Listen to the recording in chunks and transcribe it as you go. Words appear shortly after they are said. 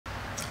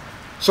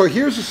So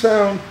here's a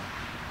sound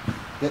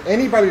that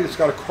anybody that's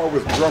got a car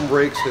with drum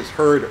brakes has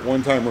heard at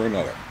one time or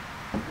another.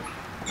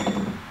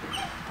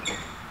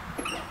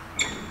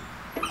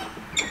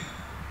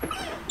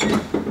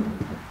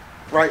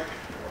 Right.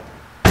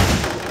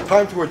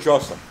 Time to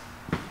adjust them.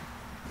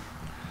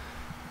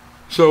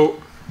 So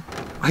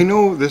I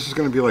know this is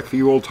going to be like for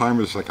you old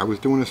timers, like I was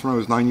doing this when I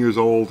was 9 years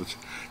old. It's,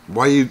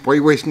 why are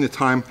you wasting the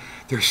time?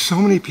 There's so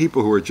many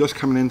people who are just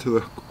coming into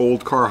the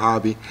old car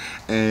hobby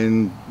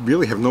and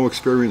really have no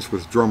experience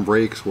with drum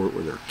brakes or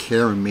their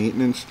care and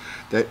maintenance,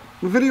 that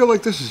a video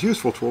like this is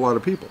useful to a lot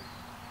of people.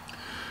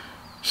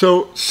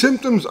 So,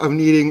 symptoms of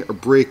needing a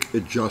brake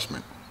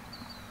adjustment.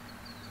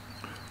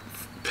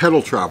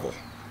 Pedal travel.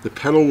 The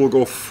pedal will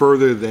go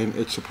further than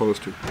it's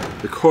supposed to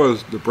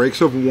because the brakes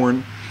have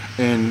worn,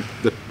 and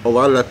a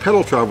lot of that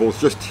pedal travel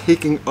is just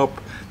taking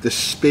up the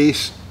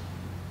space,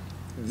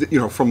 you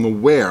know, from the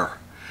wear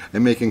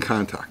and making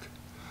contact.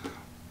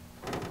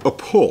 A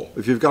pull.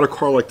 If you've got a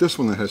car like this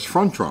one that has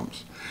front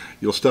drums,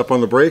 you'll step on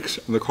the brakes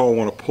and the car will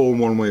want to pull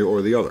one way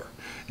or the other.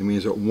 It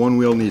means that one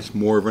wheel needs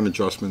more of an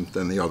adjustment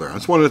than the other. And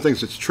that's one of the things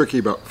that's tricky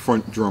about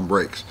front drum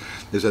brakes,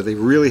 is that they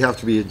really have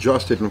to be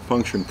adjusted and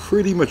function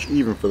pretty much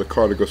even for the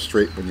car to go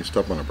straight when you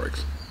step on the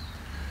brakes.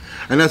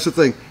 And that's the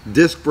thing,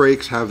 disc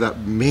brakes have that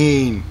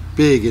main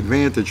big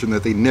advantage in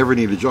that they never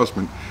need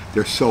adjustment.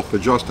 They're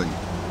self-adjusting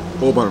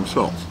all by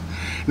themselves.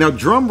 Now,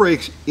 drum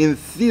brakes in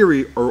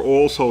theory are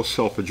also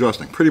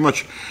self-adjusting. Pretty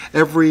much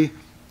every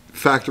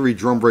factory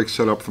drum brake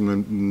setup from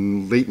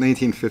the late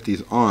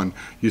 1950s on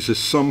uses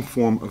some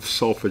form of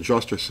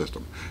self-adjuster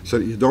system so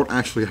that you don't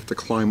actually have to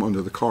climb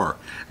under the car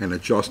and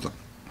adjust them.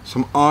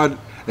 Some odd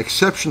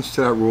exceptions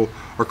to that rule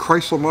are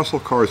Chrysler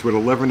muscle cars with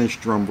 11-inch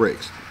drum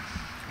brakes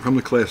from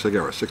the classic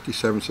era,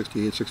 67,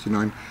 68,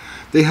 69.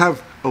 They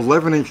have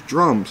 11-inch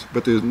drums,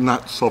 but they're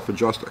not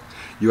self-adjusting.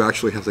 You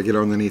actually have to get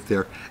underneath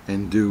there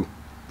and do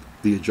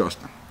the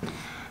adjustment.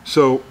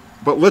 So,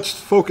 but let's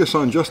focus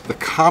on just the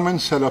common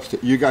setups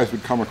that you guys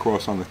would come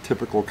across on the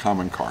typical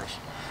common cars.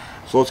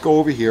 So let's go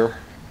over here,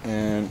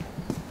 and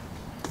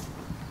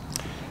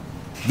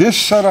this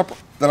setup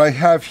that I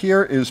have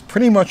here is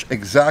pretty much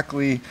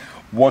exactly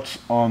what's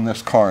on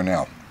this car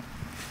now.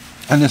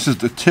 And this is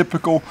the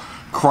typical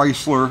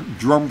Chrysler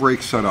drum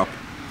brake setup,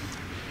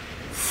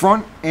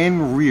 front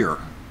and rear,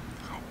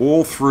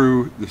 all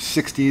through the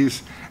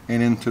 60s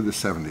and into the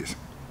 70s.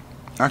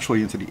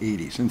 Actually into the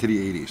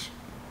 80s.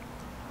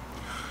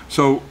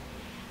 So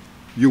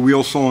your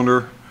wheel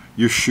cylinder,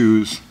 your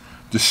shoes,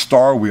 the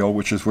star wheel,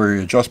 which is where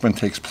your adjustment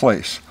takes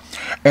place,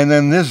 and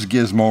then this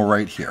gizmo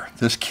right here,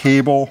 this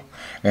cable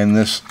and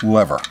this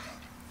lever.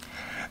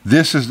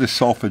 This is the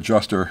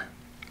self-adjuster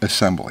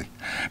assembly.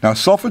 Now,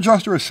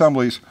 self-adjuster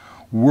assemblies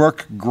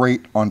work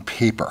great on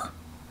paper,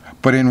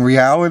 but in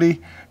reality,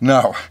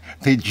 no.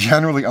 They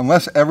generally,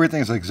 unless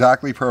everything is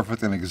exactly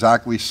perfect and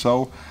exactly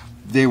so,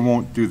 they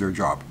won't do their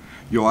job.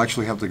 You'll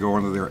actually have to go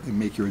under there and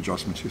make your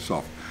adjustments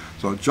yourself.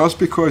 So just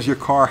because your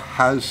car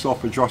has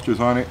self-adjusters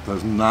on it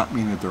does not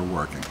mean that they're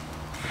working.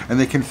 And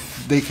they can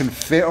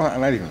fail,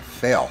 and not even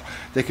fail,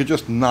 they could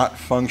just not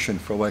function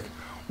for like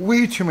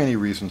way too many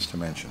reasons to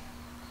mention.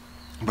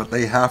 But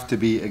they have to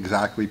be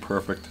exactly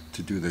perfect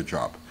to do their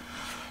job.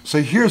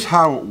 So here's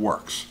how it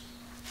works.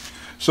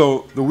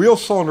 So the wheel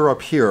cylinder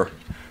up here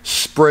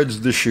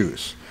spreads the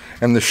shoes,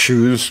 and the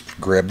shoes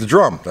grab the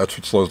drum. That's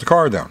what slows the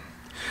car down.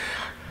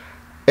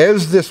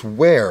 As this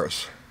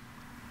wears,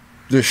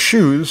 the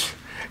shoes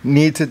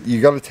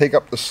you got to take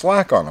up the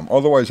slack on them.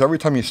 Otherwise, every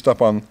time you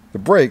step on the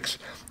brakes,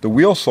 the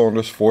wheel cylinder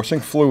is forcing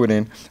fluid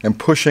in and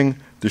pushing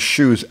the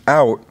shoes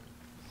out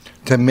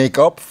to make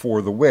up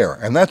for the wear.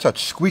 And that's that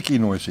squeaky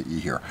noise that you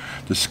hear.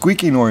 The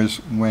squeaky noise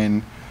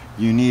when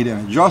you need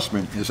an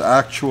adjustment is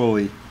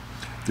actually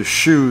the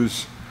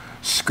shoes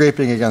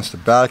scraping against the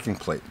backing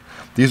plate.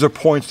 These are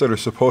points that are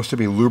supposed to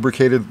be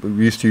lubricated.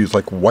 We used to use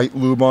like white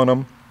lube on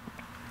them.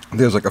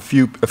 There's like a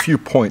few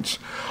points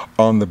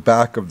on the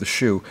back of the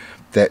shoe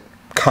that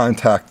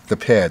contact the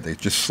pad. They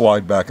just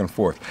slide back and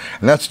forth.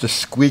 And that's the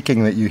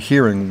squeaking that you're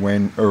hearing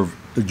when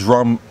a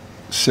drum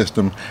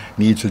system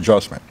needs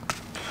adjustment.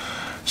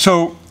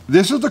 So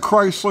this is the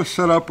Chrysler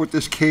setup with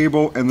this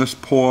cable and this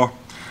paw.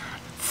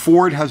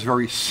 Ford has a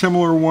very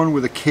similar one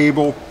with a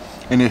cable,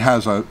 and it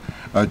has a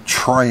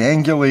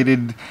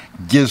triangulated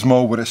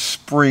gizmo with a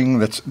spring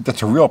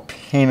that's a real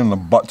pain in the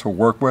butt to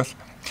work with.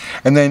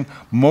 And then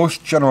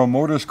most General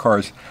Motors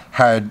cars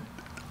had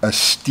a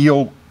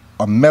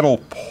metal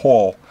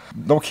pawl,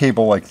 no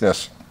cable like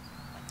this,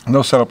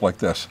 no setup like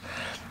this.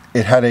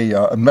 It had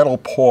a metal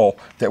pawl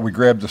that would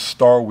grab the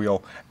star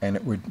wheel and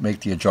it would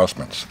make the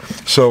adjustments.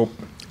 So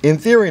in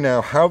theory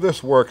now, how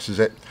this works is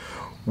that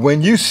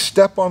when you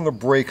step on the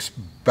brakes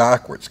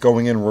backwards,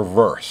 going in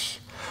reverse,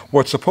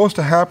 what's supposed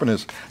to happen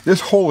is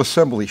this whole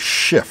assembly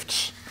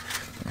shifts.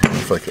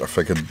 If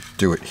I could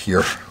do it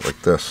here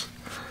like this.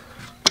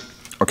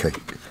 Okay,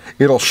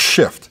 it'll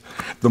shift.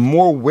 The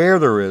more wear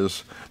there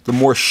is, the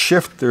more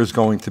shift there's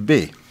going to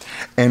be.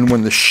 And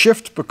when the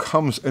shift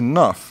becomes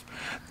enough,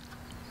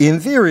 in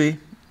theory,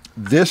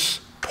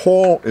 this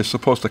pawl is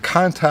supposed to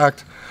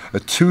contact a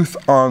tooth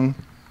on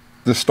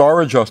the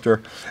star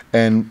adjuster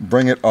and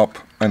bring it up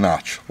a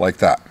notch like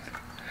that.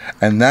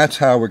 And that's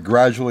how it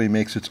gradually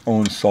makes its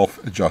own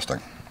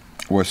self-adjusting,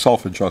 or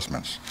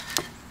self-adjustments.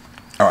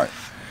 All right.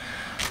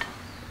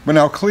 But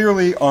now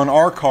clearly on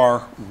our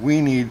car, we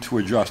need to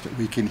adjust it.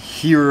 We can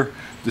hear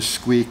the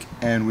squeak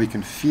and we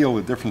can feel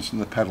the difference in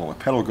the pedal. The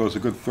pedal goes a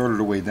good third of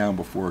the way down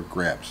before it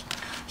grabs.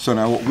 So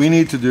now what we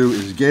need to do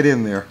is get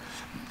in there.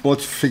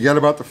 Let's forget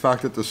about the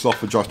fact that the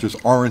self-adjusters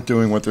aren't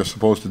doing what they're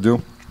supposed to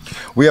do.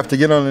 We have to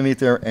get underneath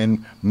there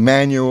and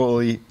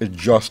manually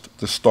adjust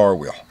the star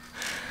wheel.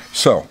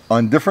 So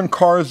on different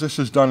cars, this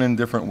is done in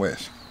different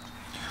ways.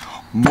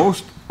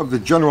 Most of the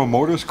General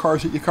Motors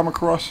cars that you come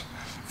across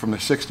from the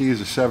 60s,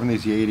 the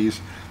 70s, the 80s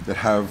that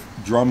have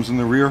drums in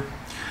the rear,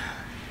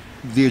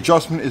 the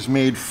adjustment is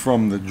made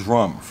from the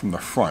drum, from the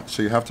front.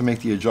 So you have to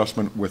make the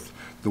adjustment with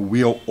the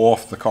wheel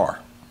off the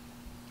car.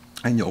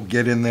 And you'll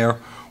get in there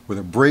with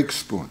a brake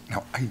spoon.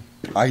 Now,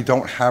 I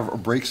don't have a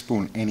brake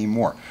spoon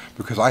anymore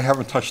because I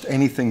haven't touched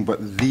anything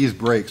but these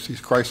brakes, these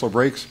Chrysler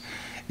brakes,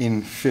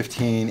 in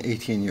 15,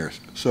 18 years.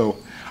 So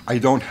I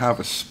don't have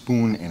a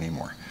spoon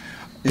anymore.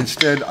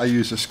 Instead, I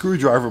use a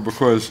screwdriver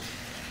because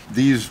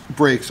these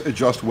brakes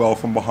adjust well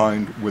from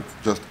behind with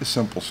just a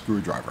simple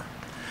screwdriver.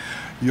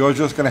 You're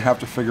just going to have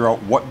to figure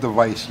out what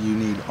device you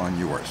need on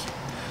yours.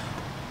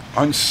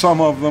 On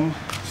some of them,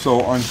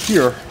 so on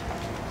here,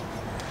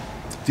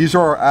 these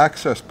are our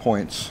access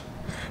points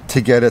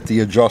to get at the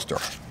adjuster.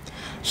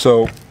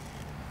 So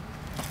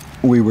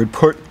we would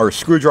put our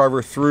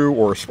screwdriver through,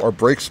 or our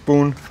brake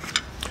spoon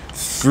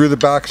through the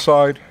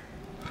backside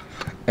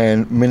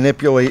and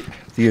manipulate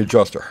the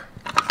adjuster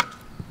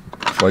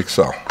like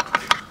so.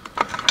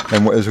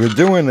 And as we're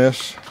doing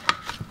this,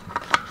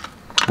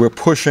 we're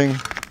pushing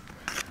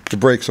the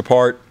brakes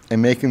apart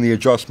and making the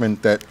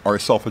adjustment that our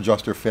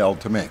self-adjuster failed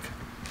to make.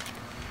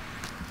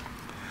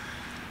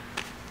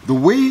 The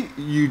way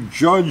you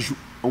judge,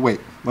 oh wait,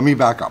 let me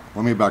back up.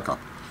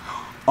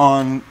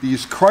 On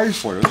these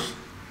Chryslers,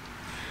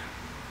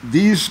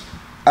 these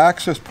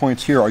access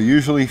points here are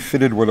usually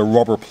fitted with a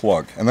rubber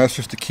plug, and that's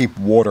just to keep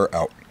water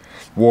out,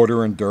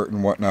 water and dirt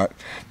and whatnot.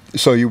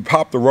 So you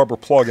pop the rubber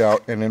plug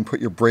out and then put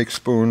your brake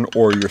spoon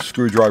or your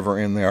screwdriver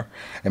in there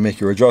and make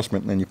your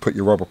adjustment, and then you put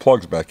your rubber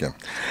plugs back in.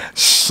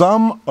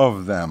 Some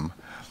of them,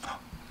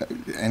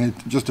 and it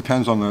just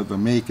depends on the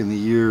make and the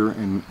year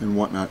and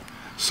whatnot,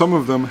 some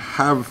of them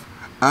have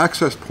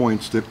access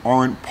points that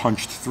aren't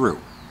punched through.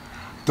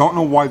 Don't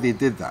know why they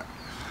did that,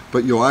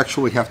 but you'll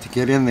actually have to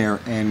get in there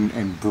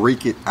and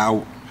break it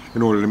out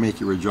in order to make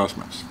your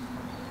adjustments.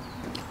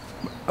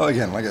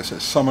 Again, like I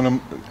said, some of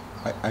them,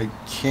 I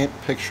can't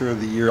picture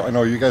the year. I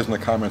know you guys in the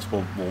comments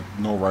will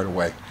know right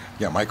away.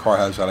 Yeah, my car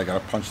has that. I got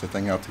to punch the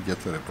thing out to get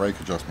to the brake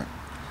adjustment.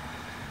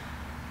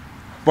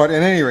 But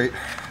at any rate,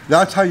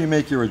 that's how you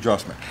make your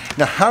adjustment.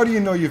 Now, how do you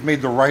know you've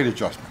made the right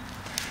adjustment?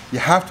 You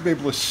have to be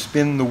able to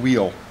spin the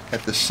wheel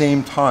at the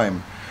same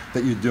time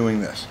that you're doing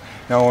this.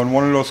 Now, on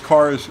one of those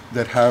cars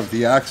that have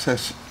the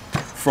access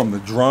from the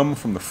drum,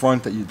 from the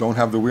front, that you don't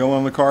have the wheel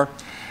on the car,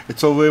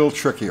 it's a little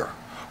trickier.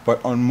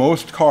 But on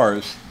most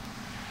cars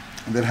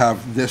that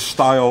have this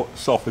style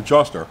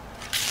self-adjuster,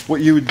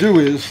 what you would do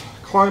is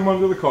climb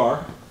under the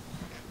car,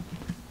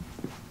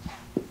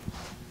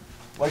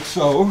 like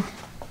so,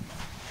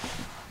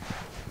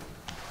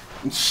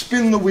 and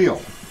spin the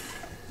wheel.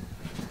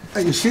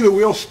 And you see the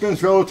wheel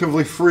spins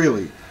relatively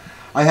freely.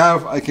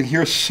 I can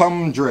hear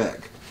some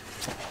drag.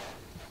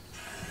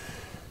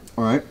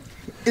 All right,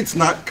 it's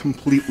not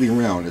completely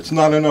round. It's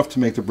not enough to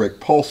make the brake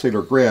pulsate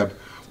or grab,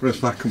 but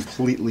it's not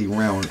completely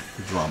round,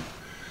 the drum.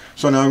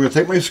 So now I'm going to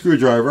take my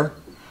screwdriver,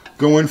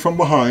 go in from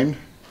behind,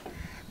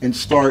 and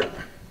start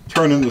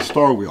turning the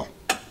star wheel.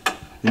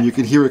 And you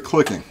can hear it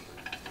clicking.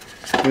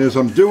 And as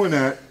I'm doing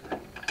that,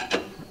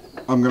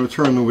 I'm going to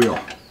turn the wheel.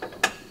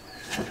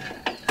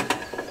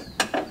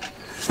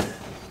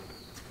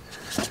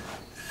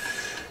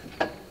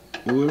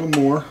 A little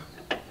more.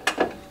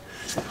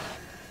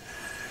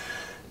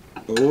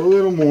 A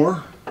little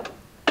more.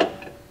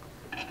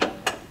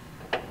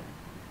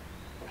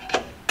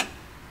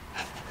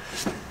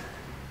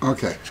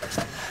 Okay,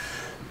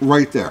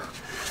 right there.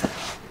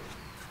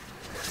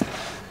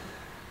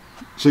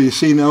 So you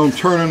see now I'm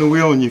turning the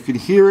wheel and you can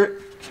hear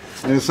it,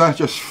 and it's not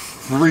just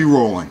free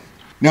rolling.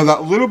 Now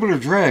that little bit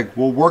of drag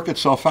will work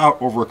itself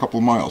out over a couple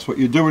of miles. What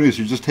you're doing is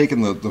you're just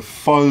taking the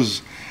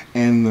fuzz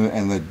and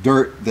the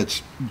dirt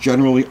that's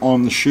generally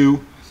on the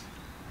shoe,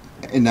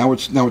 and now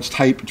it's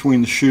tight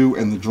between the shoe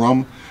and the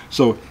drum,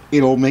 so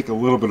it'll make a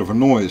little bit of a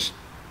noise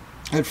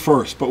at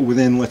first, but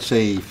within, let's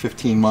say,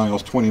 15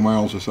 miles, 20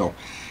 miles or so,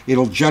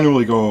 it'll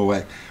generally go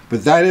away.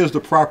 But that is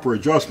the proper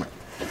adjustment.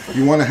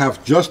 You want to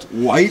have just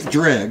light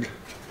drag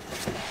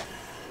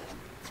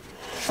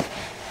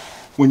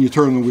when you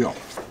turn the wheel.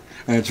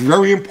 And it's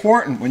very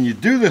important when you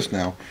do this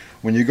now,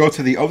 when you go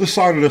to the other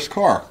side of this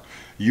car,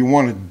 you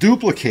want to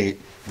duplicate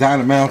that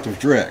amount of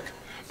drag,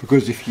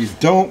 Because if you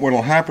don't, what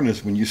will happen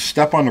is when you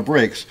step on the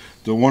brakes,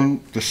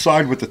 the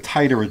side with the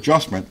tighter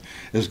adjustment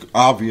is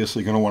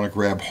obviously going to want to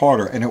grab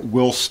harder, and it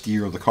will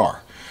steer the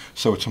car.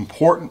 So it's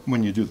important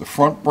when you do the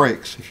front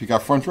brakes, if you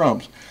got front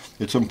drums,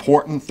 it's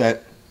important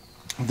that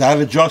that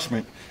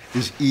adjustment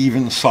is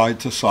even side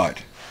to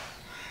side.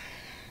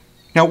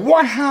 Now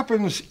what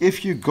happens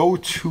if you go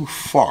too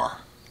far?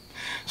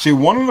 See,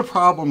 one of the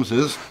problems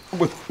is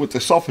with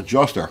the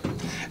self-adjuster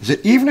is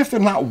that even if they're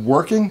not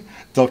working,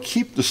 they'll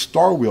keep the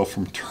star wheel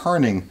from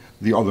turning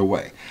the other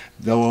way.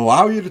 They'll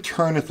allow you to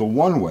turn it the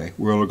one way,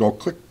 where it'll go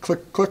click,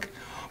 click, click.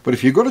 But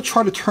if you go to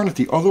try to turn it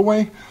the other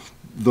way,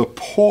 the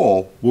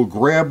pawl will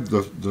grab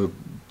the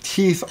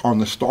teeth on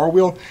the star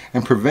wheel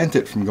and prevent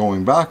it from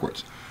going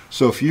backwards.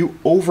 So if you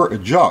over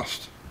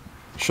adjust,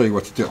 I'll show you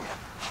what to do.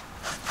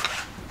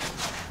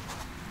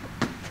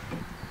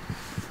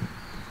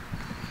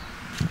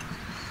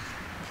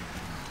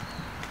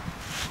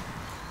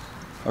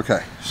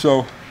 Okay,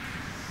 so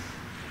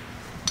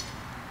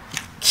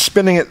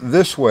spinning it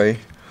this way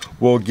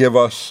will give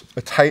us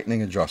a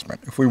tightening adjustment.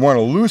 If we want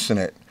to loosen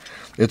it,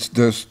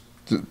 the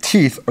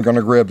teeth are going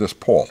to grab this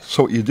pawl.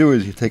 So what you do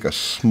is you take a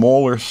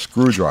smaller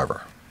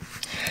screwdriver,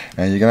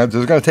 and this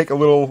is going to take a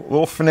little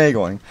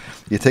finagling.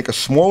 You take a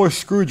smaller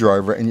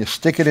screwdriver and you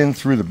stick it in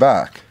through the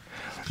back.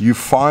 You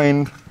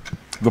find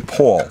the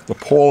pawl. The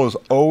pawl is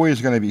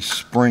always going to be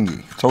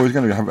springy. It's always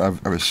going to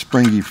have a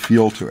springy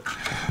feel to it.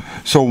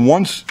 So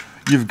once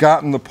you've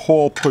gotten the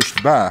pawl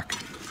pushed back,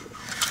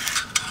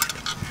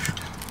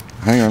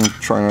 hang on, I'm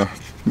trying to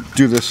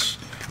do this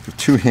with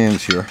two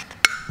hands here.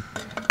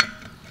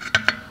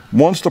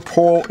 Once the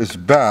pawl is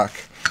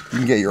back, you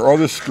can get your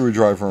other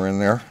screwdriver in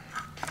there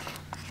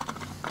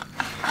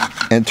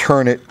and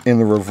turn it in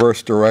the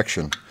reverse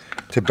direction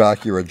to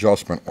back your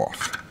adjustment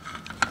off.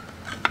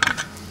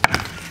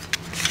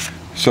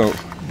 So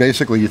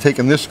basically you're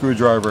taking this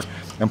screwdriver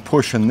and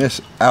pushing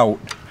this out,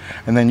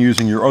 and then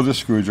using your other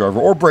screwdriver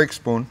or brake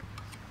spoon,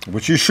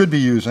 which you should be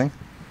using,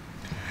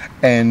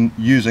 and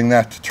using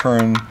that to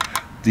turn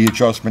the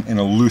adjustment in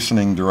a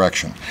loosening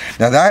direction.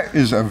 Now that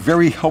is a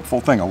very helpful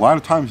thing. A lot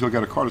of times you'll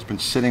get a car that's been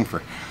sitting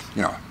for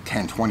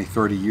 10, 20,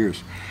 30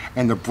 years,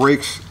 and the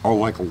brakes are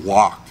like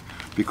locked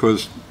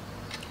because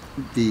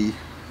the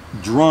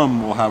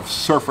drum will have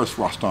surface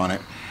rust on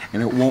it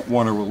and it won't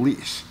want to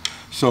release.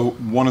 So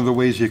one of the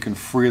ways you can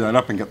free that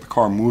up and get the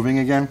car moving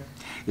again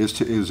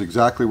is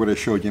exactly what I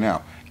showed you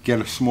now.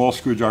 Get a small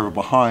screwdriver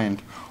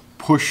behind,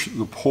 push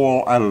the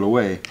pawl out of the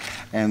way,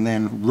 and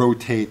then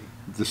rotate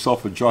the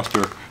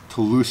self-adjuster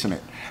to loosen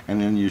it,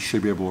 and then you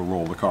should be able to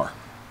roll the car.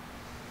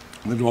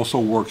 And it also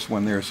works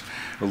when there's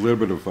a little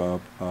bit of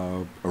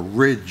a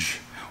ridge,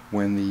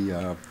 when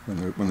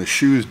the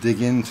shoes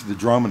dig into the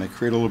drum and they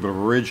create a little bit of a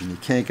ridge and you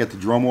can't get the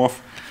drum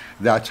off.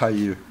 That's how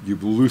you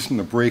loosen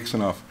the brakes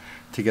enough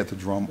to get the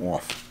drum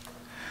off.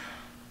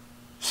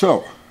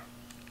 So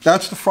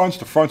that's the fronts.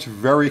 The fronts are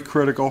very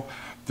critical.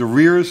 The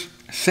rears,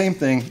 same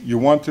thing. You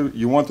want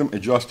them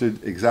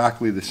adjusted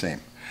exactly the same.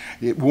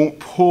 It won't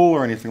pull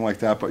or anything like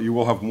that, but you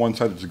will have one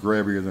side that's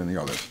grabbier than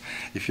the others.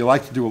 If you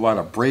like to do a lot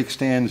of brake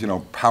stands,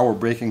 power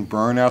braking,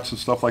 burnouts and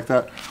stuff like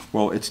that,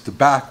 well, it's the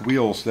back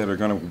wheels that are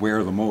going to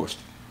wear the most.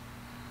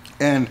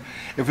 And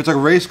if it's a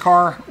race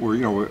car, or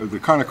the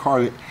kind of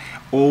car that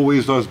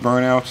always does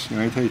burnouts,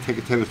 anytime you take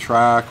it to the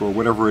track or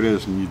whatever it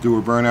is and you do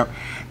a burnout,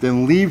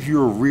 then leave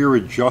your rear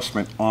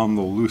adjustment on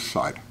the loose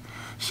side,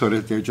 so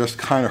that they're just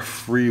kind of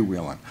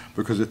freewheeling,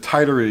 because the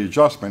tighter the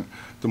adjustment,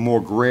 the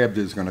more grabbed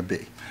it's going to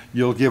be.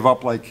 You'll give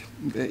up like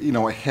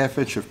a half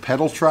inch of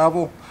pedal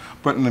travel,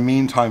 but in the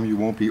meantime you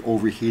won't be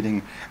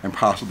overheating and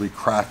possibly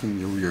cracking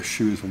your rear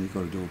shoes when you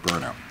go to do a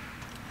burnout.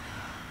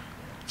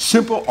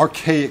 Simple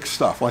archaic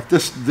stuff like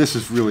this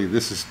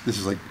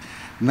is like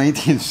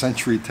 19th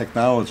century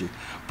technology,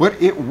 but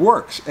it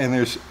works. And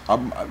there's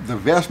the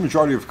vast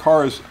majority of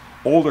cars,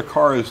 older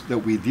cars that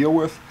we deal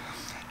with,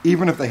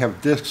 even if they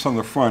have discs on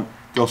the front,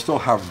 they'll still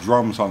have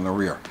drums on the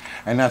rear,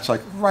 and that's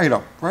like right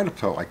up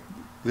to like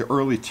the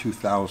early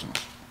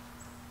 2000s.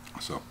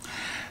 So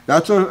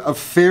that's a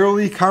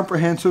fairly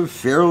comprehensive,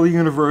 fairly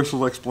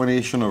universal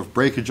explanation of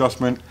brake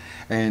adjustment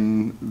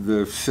and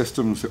the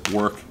systems that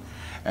work,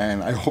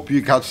 and I hope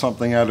you got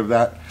something out of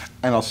that,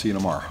 and I'll see you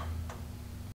tomorrow.